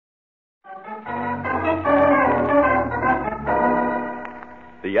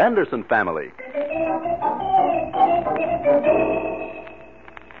The Anderson Family.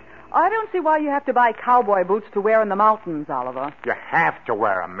 I don't see why you have to buy cowboy boots to wear in the mountains, Oliver. You have to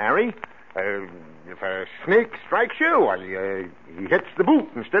wear 'em, Mary. If a snake strikes you, well, he hits the boot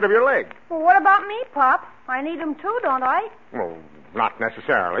instead of your leg. Well, what about me, Pop? I need them too, don't I? Well, not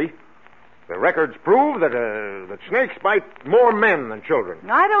necessarily. The records prove that snakes bite more men than children.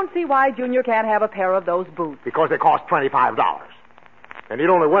 I don't see why Junior can't have a pair of those boots. Because they cost $25. And he'd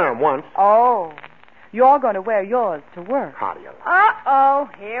only wear 'em once. Oh, you're going to wear yours to work. How do you like? Uh-oh,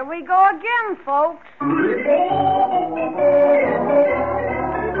 here we go again, folks.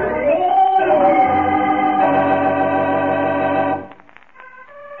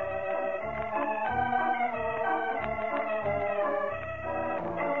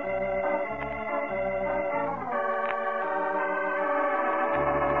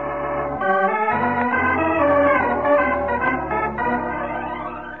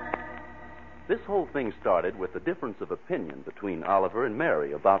 This whole thing started with the difference of opinion between Oliver and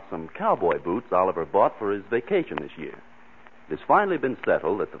Mary about some cowboy boots Oliver bought for his vacation this year. It's finally been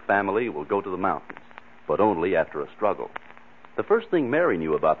settled that the family will go to the mountains, but only after a struggle. The first thing Mary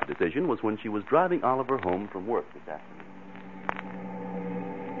knew about the decision was when she was driving Oliver home from work this afternoon.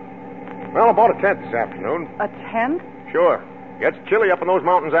 Well, I bought a tent this afternoon. A tent? Sure. Gets chilly up in those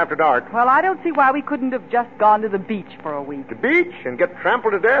mountains after dark. Well, I don't see why we couldn't have just gone to the beach for a week. The beach and get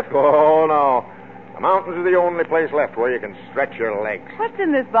trampled to death? Oh, no. The mountains are the only place left where you can stretch your legs. What's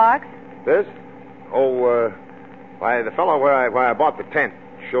in this box? This? Oh, why, the fellow where I bought the tent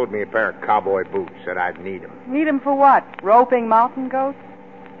showed me a pair of cowboy boots. Said I'd need them. Need 'em for what? Roping mountain goats?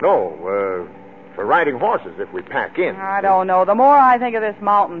 No, for riding horses if we pack in. I don't know. The more I think of this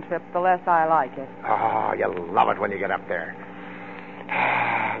mountain trip, the less I like it. Oh, you'll love it when you get up there.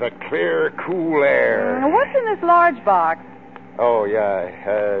 The clear, cool air. What's in this large box? Oh,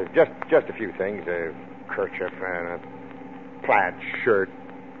 yeah, just a few things. A kerchief and a plaid shirt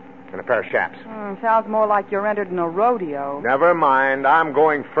and a pair of chaps. Sounds more like you're entered in a rodeo. Never mind. I'm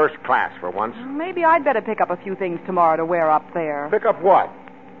going first class for once. Maybe I'd better pick up a few things tomorrow to wear up there. Pick up what?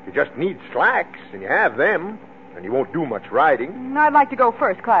 You just need slacks, and you have them. And you won't do much riding. I'd like to go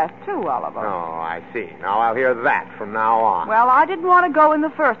first class, too, Oliver. Oh, I see. Now I'll hear that from now on. Well, I didn't want to go in the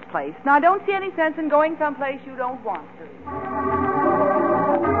first place. Now, I don't see any sense in going someplace you don't want to.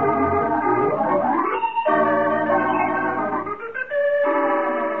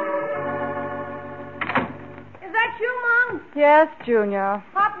 Is that you, Mom? Yes, Junior.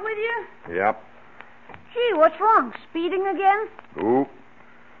 Pop with you? Yep. Gee, what's wrong? Speeding again? Oop.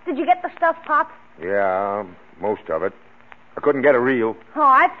 Did you get the stuff, Pop? Yeah, most of it. I couldn't get a reel. Oh,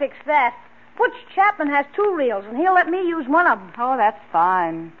 I fixed that. Butch Chapman has 2 reels, and he'll let me use one of them. Oh, that's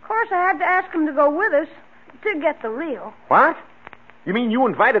fine. Of course, I had to ask him to go with us to get the reel. What? You mean you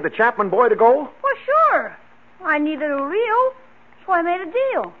invited the Chapman boy to go? Well, sure. I needed a reel, so I made a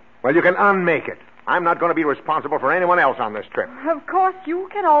deal. Well, you can unmake it. I'm not going to be responsible for anyone else on this trip. Of course, you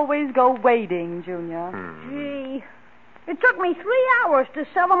can always go wading, Junior. Gee, it took me 3 hours to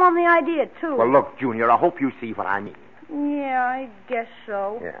sell them on the idea, too. Well, look, Junior, I hope you see what I mean. Yeah, I guess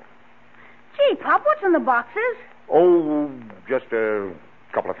so. Yeah. Gee, Pop, what's in the boxes? Oh, just a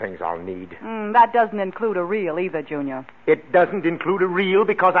couple of things I'll need. That doesn't include a reel either, Junior. It doesn't include a reel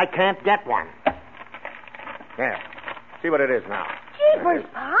because I can't get one. There. See what it is now. Jeepers,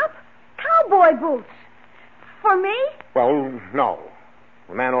 Pop. Cowboy boots. For me? Well, no.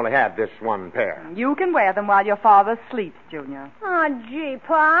 The man only had this one pair. You can wear them while your father sleeps, Junior. Oh, gee,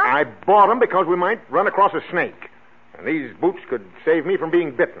 Pop. I bought them because we might run across a snake. And these boots could save me from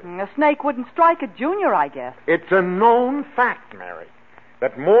being bitten. A snake wouldn't strike at Junior, I guess. It's a known fact, Mary,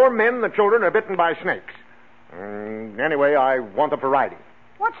 that more men than children are bitten by snakes. Anyway, I want them for riding.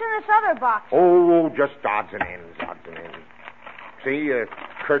 What's in this other box? Oh, just odds and ends, odds and ends. See, a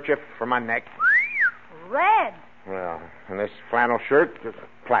kerchief for my neck. Red. Well, and this flannel shirt,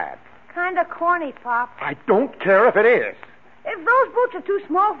 plaid. Kind of corny, Pop. I don't care if it is. If those boots are too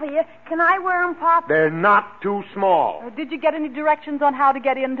small for you, can I wear them, Pop? They're not too small. Did you get any directions on how to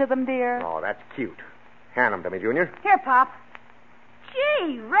get into them, dear? Oh, that's cute. Hand them to me, Junior. Here, Pop.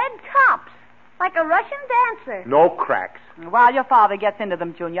 Gee, red tops. Like a Russian dancer. No cracks. While your father gets into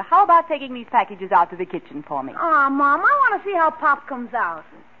them, Junior, how about taking these packages out to the kitchen for me? Aw, Mom, I want to see how Pop comes out.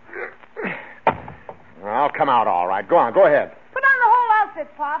 I'll come out all right. Go on, go ahead. Put on the whole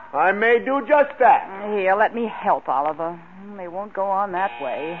outfit, Pop. I may do just that. Here, let me help, Oliver. They won't go on that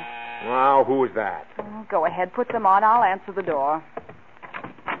way. Now, who is that? Go ahead, put them on. I'll answer the door.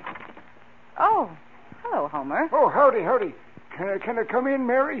 Oh, hello, Homer. Oh, howdy. Can I come in,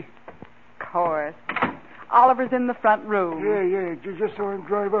 Mary? Of course. Oliver's in the front room. Yeah. Just saw him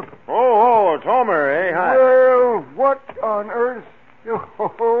drive up. Oh, it's Homer, eh? Hi. Well, what on earth?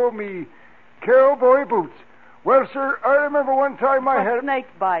 Oh, me cowboy boots. Well, sir, I remember one time I had... Snake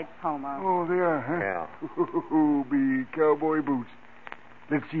bites, Homer. Oh, they are, huh? Yeah. Oh, me cowboy boots.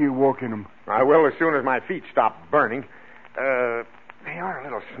 Let's see you walk in them. I will as soon as my feet stop burning. They are a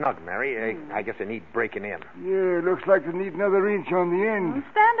little snug, Mary. I guess they need breaking in. Yeah, looks like they need another inch on the end.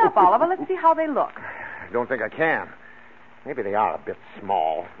 Stand up, Oliver. Let's see how they look. I don't think I can. Maybe they are a bit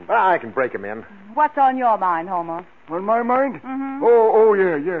small, but I can break them in. What's on your mind, Homer? On my mind? Mm-hmm. Oh,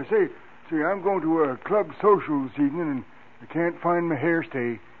 yeah. Say, I'm going to a club social this evening, and I can't find my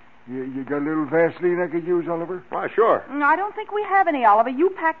hairstay. You got a little Vaseline I could use, Oliver? Why, sure. I don't think we have any, Oliver. You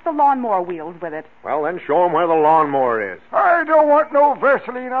packed the lawnmower wheels with it. Well, then show them where the lawnmower is. I don't want no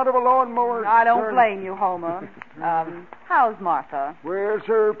Vaseline out of a lawnmower. I don't blame you, Homer. How's Martha? Well,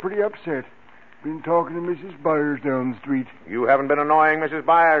 sir, pretty upset. Been talking to Mrs. Byers down the street. You haven't been annoying Mrs.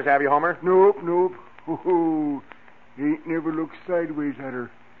 Byers, have you, Homer? Nope. Oh, ain't never looked sideways at her.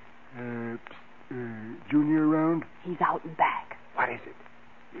 Junior around? He's out and back. What is it?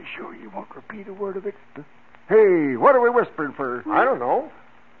 You sure you won't repeat a word of it? Hey, what are we whispering for? I don't know.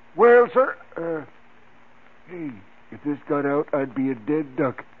 Well, sir, hey, if this got out, I'd be a dead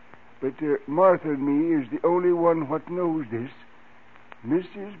duck. But Martha and me is the only one what knows this.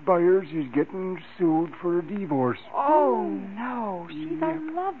 Mrs. Byers is getting sued for a divorce. Oh, no. She's a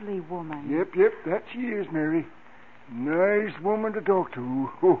lovely woman. Yep, that she is, Mary. Nice woman to talk to.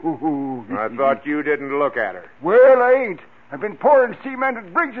 I thought you didn't look at her. Well, I ain't. I've been pouring cement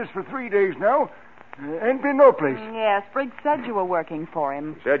at Briggs's for 3 days now. Ain't been no place. Yes, Briggs said you were working for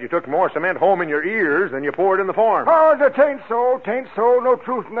him. You said you took more cement home in your ears than you poured in the farm. Oh, that ain't so. No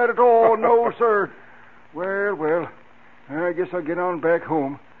truth in that at all. No, sir. Well. I guess I'll get on back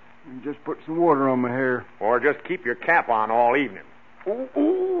home and just put some water on my hair. Or just keep your cap on all evening.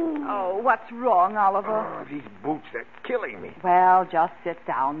 Ooh. Oh, what's wrong, Oliver? Oh, these boots, they're killing me. Well, just sit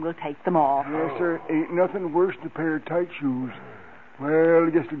down. We'll take them off. Yes, sir. Ain't nothing worse than a pair of tight shoes. Well, I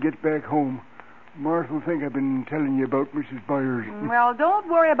guess to get back home. Martha will think I've been telling you about Mrs. Byers. Well, don't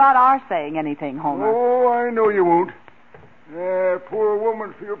worry about our saying anything, Homer. Oh, I know you won't. Poor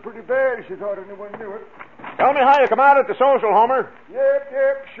woman feel pretty bad if she thought anyone knew it. Tell me how you come out at the social, Homer.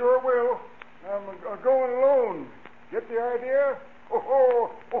 Yep, sure will. I'm going alone. Get the idea?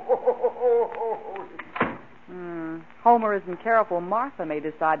 Homer isn't careful. Martha may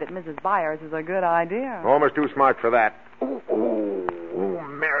decide that Mrs. Byers is a good idea. Homer's too smart for that. Oh,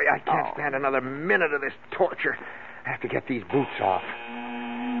 Mary, I can't stand another minute of this torture. I have to get these boots off.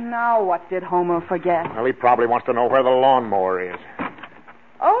 Now, what did Homer forget? Well, he probably wants to know where the lawnmower is.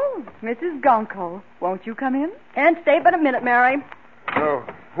 Oh, Mrs. Gunkel. Won't you come in? Can't stay but a minute, Mary. So,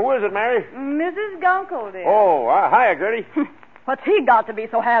 who is it, Mary? Mrs. Gunkel, dear. Oh, hiya, Gertie. What's he got to be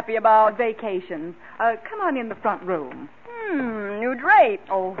so happy about? Vacations. Come on in the front room. New drape.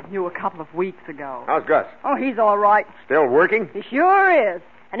 Oh, new a couple of weeks ago. How's Gus? Oh, he's all right. Still working? He sure is.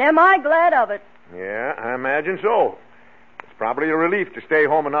 And am I glad of it? Yeah, I imagine so. It's probably a relief to stay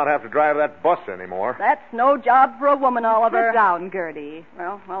home and not have to drive that bus anymore. That's no job for a woman, Oliver. Sit down, Gertie.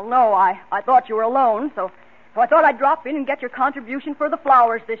 Well, no, I thought you were alone, so I thought I'd drop in and get your contribution for the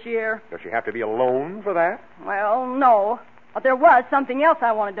flowers this year. Does she have to be alone for that? Well, no. But there was something else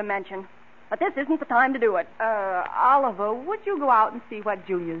I wanted to mention. But this isn't the time to do it. Oliver, would you go out and see what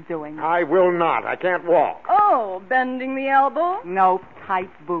Junior's doing? I will not. I can't walk. Oh, bending the elbow? No, tight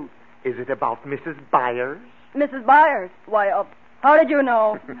boots. Is it about Mrs. Byers? Mrs. Byers? Why, how did you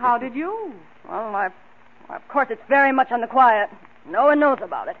know? How did you? Well, of course, it's very much on the quiet. No one knows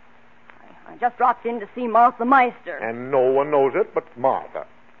about it. I just dropped in to see Martha Meister. And no one knows it but Martha,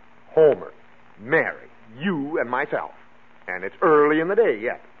 Homer, Mary, you, and myself. And it's early in the day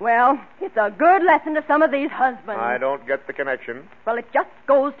yet. Well, it's a good lesson to some of these husbands. I don't get the connection. Well, it just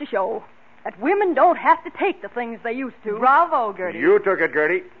goes to show that women don't have to take the things they used to. Bravo, Gertie. You took it,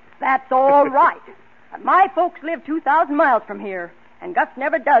 Gertie. That's all right. But my folks live 2,000 miles from here, and Gus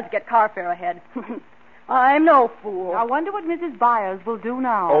never does get car fare ahead. I'm no fool. I wonder what Mrs. Byers will do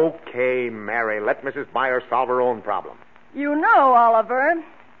now. Okay, Mary, let Mrs. Byers solve her own problem. You know, Oliver,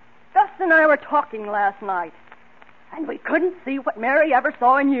 Gus and I were talking last night, and we couldn't see what Mary ever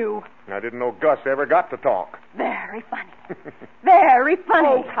saw in you. I didn't know Gus ever got to talk. Very funny. Very funny.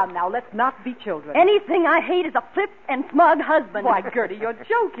 Oh, come now, let's not be children. Anything I hate is a flip and smug husband. Why, Gertie, you're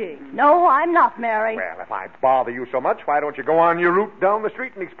joking. No, I'm not, Mary. Well, if I bother you so much, why don't you go on your route down the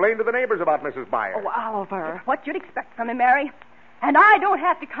street and explain to the neighbors about Mrs. Byers? Oh, Oliver. What you'd expect from me, Mary. And I don't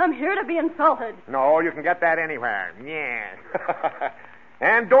have to come here to be insulted. No, you can get that anywhere. Yeah.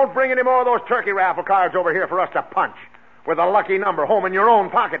 And don't bring any more of those turkey raffle cards over here for us to punch. With a lucky number home in your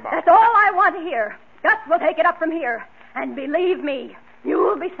own pocketbook. That's all I want to hear. Gus will take it up from here. And believe me,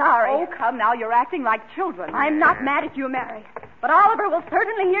 you'll be sorry. Oh, come now. You're acting like children. I'm not mad at you, Mary. But Oliver will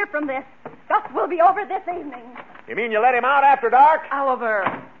certainly hear from this. Gus will be over this evening. You mean you let him out after dark? Oliver.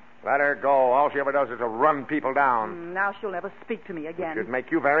 Let her go. All she ever does is to run people down. Now she'll never speak to me again. Should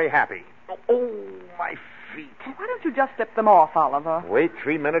make you very happy. Oh, my feet. Why don't you just slip them off, Oliver? Wait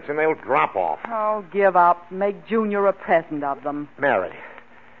 3 minutes and they'll drop off. Oh, give up. Make Junior a present of them. Mary,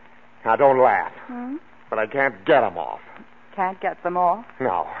 now don't laugh. Hmm? But I can't get them off. Can't get them off?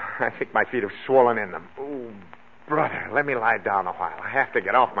 No, I think my feet have swollen in them. Oh, brother, let me lie down a while. I have to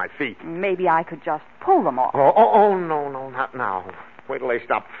get off my feet. Maybe I could just pull them off. Oh, no, not now. Wait till they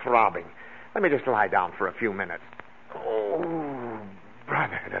stop throbbing. Let me just lie down for a few minutes. Oh,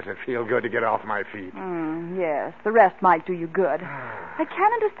 brother, does it feel good to get off my feet? Yes, the rest might do you good. I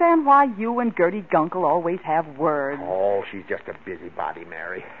can't understand why you and Gertie Gunkel always have words. Oh, she's just a busybody,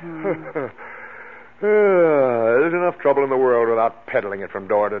 Mary. There's enough trouble in the world without peddling it from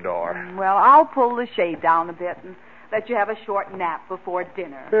door to door. Well, I'll pull the shade down a bit and let you have a short nap before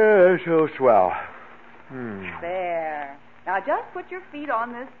dinner. So swell. There. Now just put your feet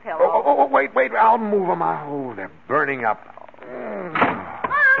on this pillow. Oh, wait. I'll move them. Oh, they're burning up.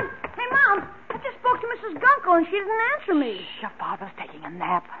 Mom! Hey, Mom! I just spoke to Mrs. Gunkel and she didn't answer me. Shh, your father's taking a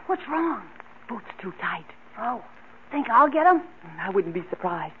nap. What's wrong? Boots too tight. Oh, think I'll get him? I wouldn't be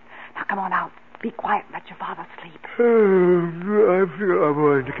surprised. Now come on out. Be quiet and let your father sleep. I feel I'm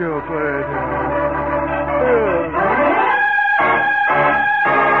going to kill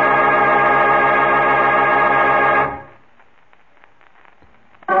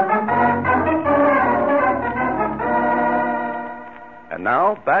And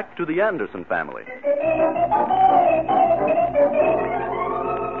now, back to the Anderson family.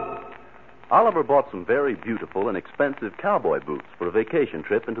 Oliver bought some very beautiful and expensive cowboy boots for a vacation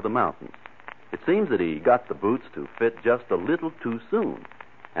trip into the mountains. It seems that he got the boots to fit just a little too soon.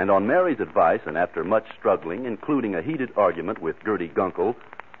 And on Mary's advice, and after much struggling, including a heated argument with Gertie Gunkel,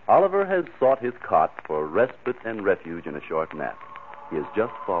 Oliver has sought his cot for respite and refuge in a short nap. He has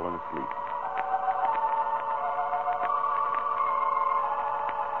just fallen asleep.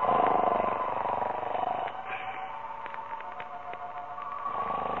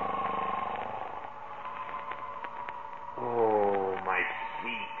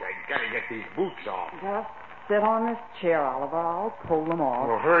 These boots off. Just sit on this chair, Oliver. I'll pull them off.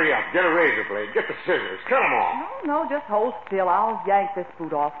 Well, hurry up. Get a razor blade. Get the scissors. Cut them off. No, just hold still. I'll yank this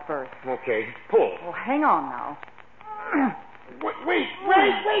boot off first. Okay. Pull. Well, hang on now. Wait.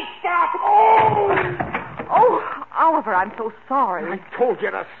 Stop. Oh! Oh, Oliver, I'm so sorry. I told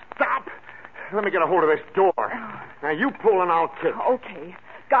you to stop. Let me get a hold of this door. Now, you pull and I'll kick. Okay.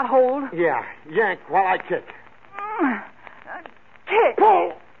 Got hold? Yeah. Yank while I kick. Kick.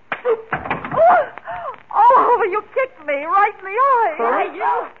 Pull. Oh, you kicked me right in the eye. Right,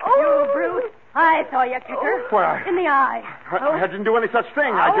 you brute. I saw you kick her. Why? In the eye. I didn't do any such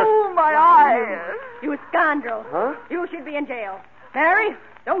thing. Oh, my eye. You scoundrel. Huh? You should be in jail. Mary,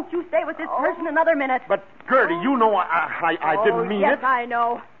 don't you stay with this person another minute. But, Gertie, you know I didn't mean yes, it. I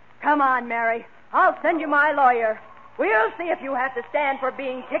know. Come on, Mary. I'll send you my lawyer. We'll see if you have to stand for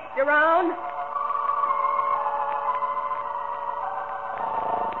being kicked around.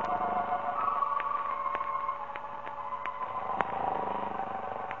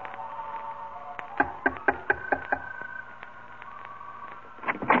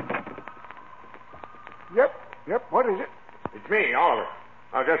 Yep, what is it? It's me, Oliver.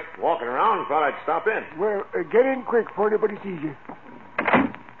 I was just walking around and thought I'd stop in. Well, get in quick before anybody sees you.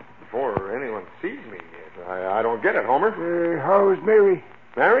 Before anyone sees me. I don't get it, Homer. How's Mary?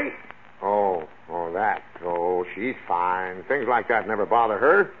 Mary? Oh, that. Oh, she's fine. Things like that never bother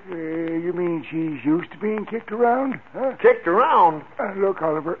her. You mean she's used to being kicked around? Huh? Kicked around? Look,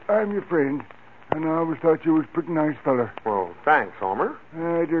 Oliver, I'm your friend. And I always thought you was a pretty nice feller. Well, thanks, Homer.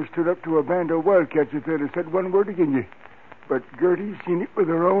 I just stood up to a band of wildcats if they'd have said one word against you. But Gertie's seen it with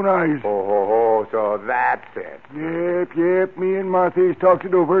her own eyes. Oh, so that's it. Yep. Me and Martha's talked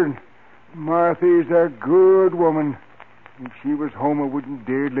it over, and Martha's a good woman. If she was home, I wouldn't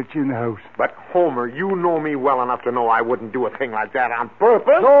dare let you in the house. But, Homer, you know me well enough to know I wouldn't do a thing like that on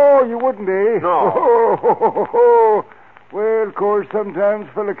purpose. No, you wouldn't, eh? No. Well, of course, sometimes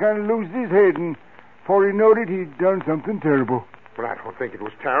a fella kind of loses his head, and before he knowed it, he'd done something terrible. But I don't think it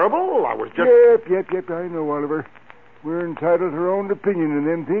was terrible. I was just... Yep, I know, Oliver. We're entitled to our own opinion on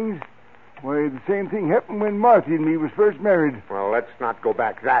them things. Why, the same thing happened when Martha and me was first married. Well, Well, let's not go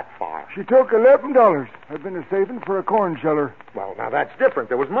back that far. She took $11. I've been saving for a corn sheller. Well, now that's different.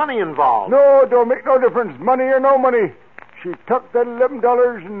 There was money involved. No, don't make no difference. Money or no money. She took that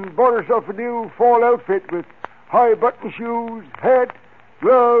 $11 and bought herself a new fall outfit with high button shoes, hat,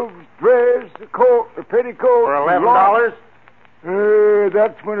 gloves, dress, a coat, a petticoat. For $11?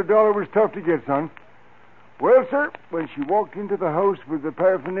 That's when $1 was tough to get, son. Well, sir, when she walked into the house with the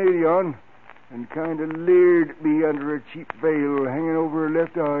paraphernalia on and kind of leered at me under a cheap veil hanging over her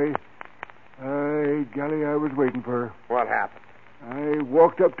left eye, golly, I was waiting for her. What happened? I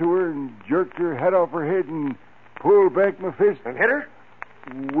walked up to her and jerked her hat off her head and pulled back my fist. And hit her?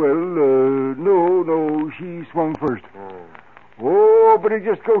 Well, no, she swung first. Oh, but it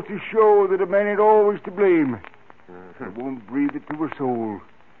just goes to show that a man ain't always to blame. I won't breathe it to her soul.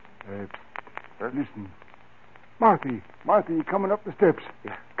 Listen. Marthy, you coming up the steps.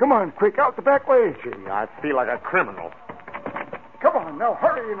 Yeah. Come on, quick, out the back way. Gee, I feel like a criminal. Come on, now,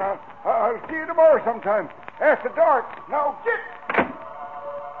 hurry now. I'll see you tomorrow sometime. After dark. Now, get...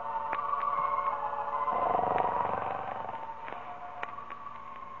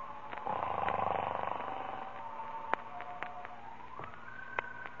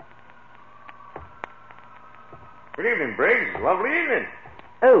 Good evening, Briggs. Lovely evening.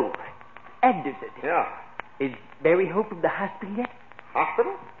 Oh, Anderson. Yeah. Is Mary home from the hospital yet?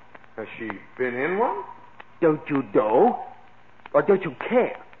 Hospital? Has she been in one? Don't you know? Or don't you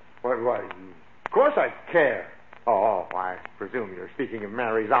care? Why, of course I care. Oh, I presume you're speaking of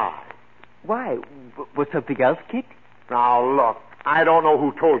Mary's eye. Why? Was something else kicked? Now, look, I don't know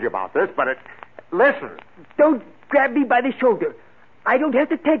who told you about this, but listen. Don't grab me by the shoulder. I don't have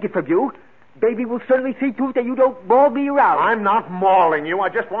to take it from you. Baby will certainly see to it that you don't maul me around. I'm not mauling you. I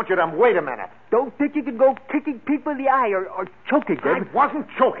just want you to wait a minute. Don't think you can go kicking people in the eye or choking them. I wasn't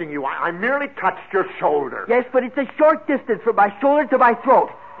choking you. I merely touched your shoulder. Yes, but it's a short distance from my shoulder to my throat.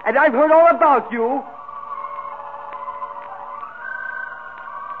 And I've heard all about you.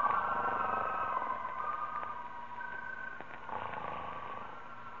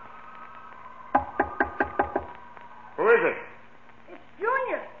 Who is it? It's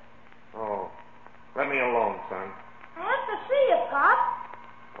Junior. Oh, let me alone, son. I want to see you, Pop.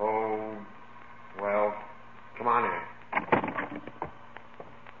 Oh, well, come on in.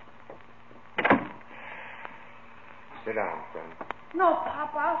 Sit down, son. No,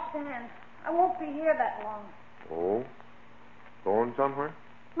 Pop, I'll stand. I won't be here that long. Oh? Going somewhere?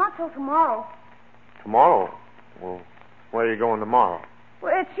 Not till tomorrow. Tomorrow? Well, where are you going tomorrow?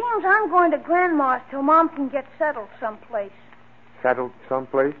 Well, it seems I'm going to Grandma's till Mom can get settled someplace. Settled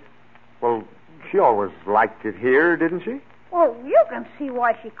someplace? Well, she always liked it here, didn't she? Well, you can see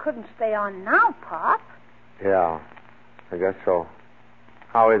why she couldn't stay on now, Pop. Yeah, I guess so.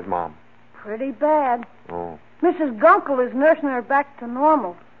 How is Mom? Pretty bad. Oh. Mrs. Gunkel is nursing her back to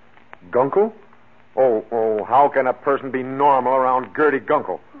normal. Gunkel? Oh, how can a person be normal around Gertie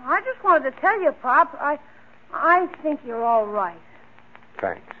Gunkel? I just wanted to tell you, Pop, I think you're all right.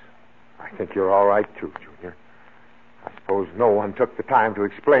 Thanks. I think you're all right, too, Junior. I suppose no one took the time to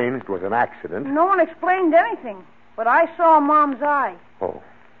explain it was an accident. No one explained anything, but I saw Mom's eye. Oh,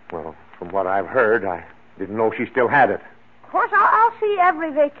 well, from what I've heard, I didn't know she still had it. Of course, I'll see you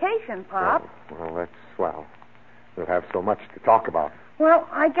every vacation, Pop. Well, that's swell. We'll have so much to talk about. Well,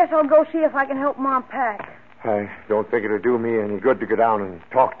 I guess I'll go see if I can help Mom pack. I don't think it'll do me any good to go down and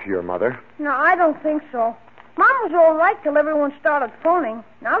talk to your mother. No, I don't think so. Mom was all right till everyone started phoning.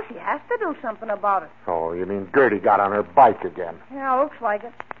 Now she has to do something about it. Oh, you mean Gertie got on her bike again? Yeah, looks like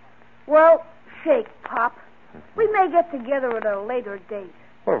it. Well, shake, Pop. We may get together at a later date.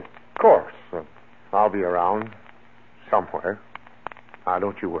 Well, of course. I'll be around somewhere. Now,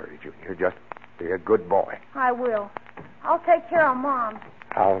 don't you worry, Junior. Just be a good boy. I will. I'll take care of Mom.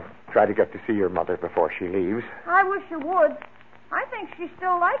 I'll try to get to see your mother before she leaves. I wish you would. I think she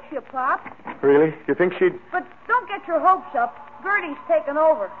still likes you, Pop. Really? You think she'd... But don't get your hopes up. Gertie's taken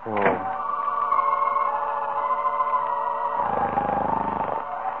over. Oh.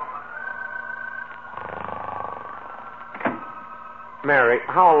 Mary,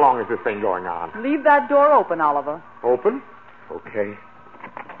 how long is this thing going on? Leave that door open, Oliver. Open? Okay.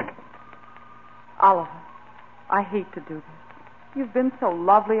 Oliver, I hate to do this. You've been so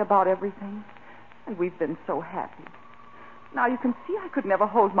lovely about everything, and we've been so happy. Now, you can see I could never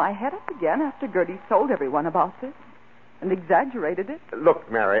hold my head up again after Gertie told everyone about this and exaggerated it. Look,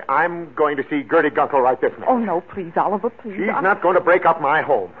 Mary, I'm going to see Gertie Gunkel right this minute. Oh, no, please, Oliver, please. She's not going to break up my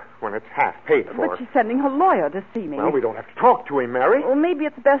home when it's half paid for. But she's sending her lawyer to see me. Well, we don't have to talk to him, Mary. Well, maybe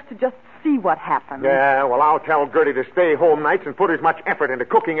it's best to just see what happens. Yeah, well, I'll tell Gertie to stay home nights and put as much effort into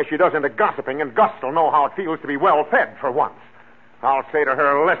cooking as she does into gossiping, and Gus will know how it feels to be well fed for once. I'll say to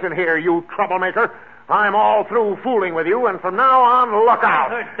her, listen here, you troublemaker. I'm all through fooling with you, and from now on, look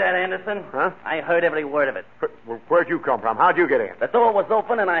out. I heard that, Anderson. Huh? I heard every word of it. Where'd you come from? How'd you get in? The door was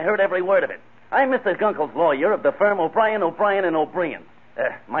open, and I heard every word of it. I'm Mr. Gunkel's lawyer of the firm O'Brien, and O'Brien.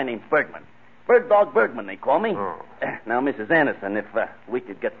 My name's Bergman. Bird Dog Bergman, they call me. Oh. Now, Mrs. Anderson, if we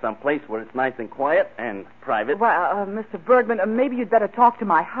could get someplace where it's nice and quiet and private. Well, Mr. Bergman, maybe you'd better talk to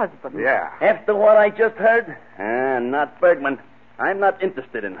my husband. Yeah. After what I just heard? Not Bergman. I'm not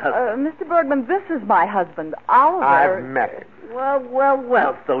interested in husbands. Mr. Bergman, this is my husband, Oliver. I've met him.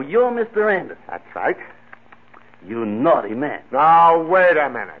 Well. So you're Mr. Anderson. That's right. You naughty man. Now, wait a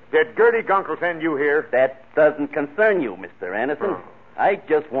minute. Did Gertie Gunkel send you here? That doesn't concern you, Mr. Anderson. Oh. I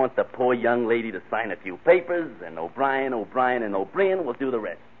just want the poor young lady to sign a few papers, and O'Brien, and O'Brien will do the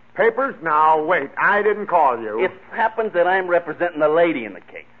rest. Papers? Now, wait. I didn't call you. It happens that I'm representing the lady in the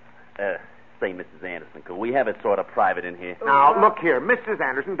case. Say, Mrs. Anderson, could we have it sort of private in here? Now, look here. Mrs.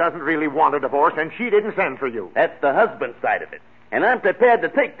 Anderson doesn't really want a divorce, and she didn't send for you. That's the husband side of it. And I'm prepared to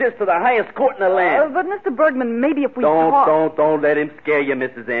take this to the highest court in the land. But, Mr. Bergman, maybe if we Don't let him scare you,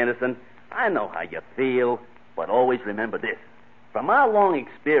 Mrs. Anderson. I know how you feel, but always remember this. From our long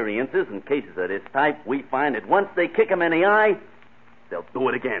experiences in cases of this type, we find that once they kick him in the eye, they'll do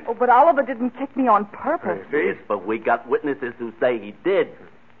it again. Oh, but Oliver didn't kick me on purpose. Yes, but we got witnesses who say he did.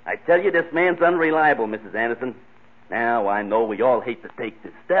 I tell you, this man's unreliable, Mrs. Anderson. Now, I know we all hate to take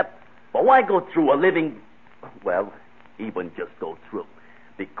this step, but why go through a living... Well, even just go through.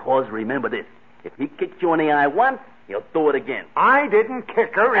 Because remember this. If he kicked you in the eye once, he'll do it again. I didn't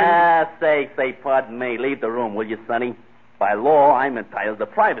kick her in... Say, pardon me. Leave the room, will you, Sonny? By law, I'm entitled to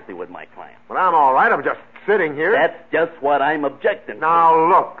privacy with my client. Well, I'm all right. I'm just sitting here. That's just what I'm objecting to. Now,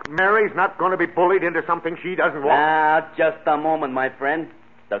 look. Mary's not going to be bullied into something she doesn't want. Now, just a moment, my friend.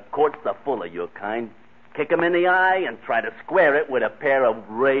 The courts are full of your kind. Kick him in the eye and try to square it with a pair of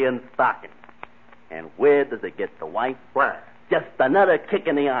rayon stockings. And where does it get the wife? Where? Just another kick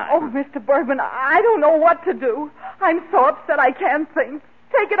in the eye. Oh, Mr. Bergman, I don't know what to do. I'm so upset I can't think.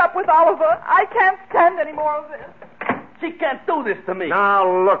 Take it up with Oliver. I can't stand any more of this. She can't do this to me. Now,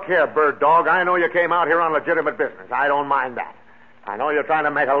 look here, Bird Dog. I know you came out here on legitimate business. I don't mind that. I know you're trying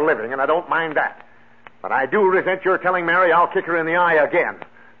to make a living, and I don't mind that. But I do resent your telling Mary I'll kick her in the eye again.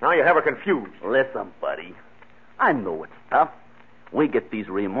 Now you have her confused. Listen, buddy. I know it's tough. We get these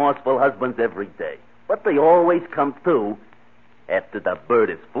remorseful husbands every day. But they always come through after the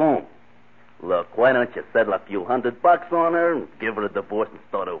bird is flown. Look, why don't you settle a few $100 on her and give her a divorce and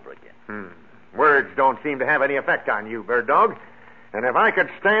start over again? Words don't seem to have any effect on you, Bird Dog. And if I could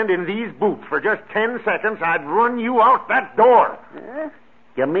stand in these boots for just 10 seconds, I'd run you out that door.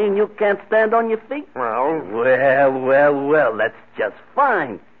 You mean you can't stand on your feet? Well, that's just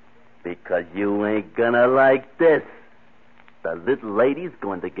fine. Because you ain't gonna like this. The little lady's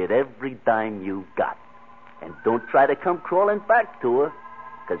going to get every dime you got. And don't try to come crawling back to her.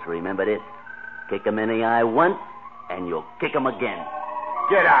 Because remember this. Kick him in the eye once, and you'll kick him again.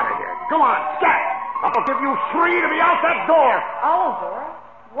 Get out of here. Come on, scat. I'll give you 3 to be out that door. Oliver,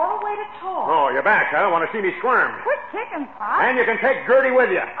 what a way to talk. Oh, you're back, huh? Want to see me squirm? Quit kicking, Pop. And you can take Gertie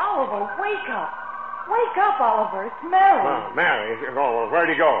with you. Oliver, wake up. Wake up, Oliver. It's Mary. Oh, Mary. Oh, where'd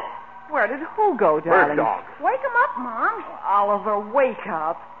he go? Where did who go, darling? Bird Dog. Wake him up, Mom. Oliver, wake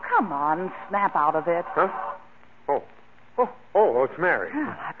up. Come on, snap out of it. Huh? Oh, it's Mary.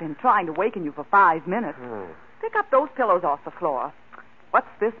 Well, I've been trying to waken you for 5 minutes. Pick up those pillows off the floor. What's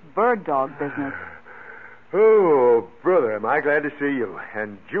this Bird Dog business? Oh, brother, am I glad to see you.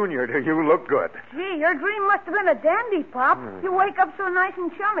 And, Junior, do you look good. Gee, your dream must have been a dandy, Pop. You wake up so nice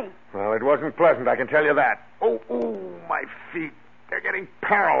and chummy. Well, it wasn't pleasant, I can tell you that. Oh, my feet. They're getting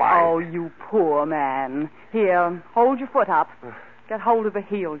paralyzed. Oh, you poor man. Here, hold your foot up. Get hold of the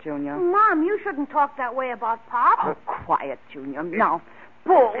heel, Junior. Mom, you shouldn't talk that way about Pop. Oh, quiet, Junior. Now,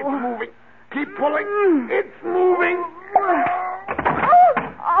 pull. It's moving. Keep pulling. It's moving.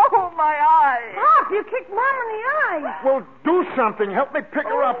 Oh, my eye. Pop, you kicked Mom in the eye. Well, do something. Help me pick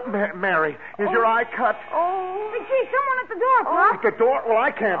her up, Mary. Is your eye cut? Oh. Hey, gee, someone at the door, Pop. At the door? Well,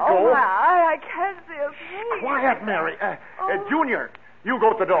 I can't Oh, go. my eye. I can't see a thing. Quiet, Mary. Junior, you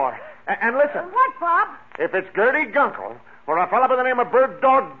go to the door. And listen. What, Pop? If it's Gertie Gunkel or a fellow by the name of Bird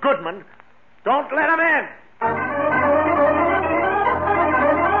Dog Goodman, don't let him in.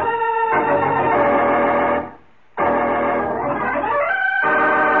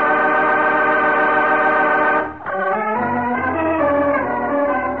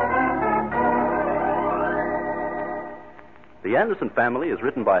 The Anderson Family is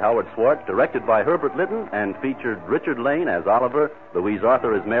written by Howard Swart, directed by Herbert Lytton, and featured Richard Lane as Oliver, Louise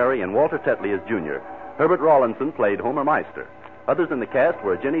Arthur as Mary, and Walter Tetley as Junior. Herbert Rawlinson played Homer Meister. Others in the cast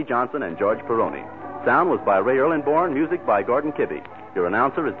were Ginny Johnson and George Peroni. Sound was by Ray Erlenborn, music by Gordon Kibbe. Your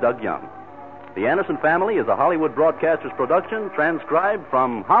announcer is Doug Young. The Anderson Family is a Hollywood Broadcasters production, transcribed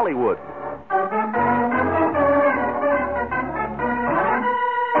from Hollywood.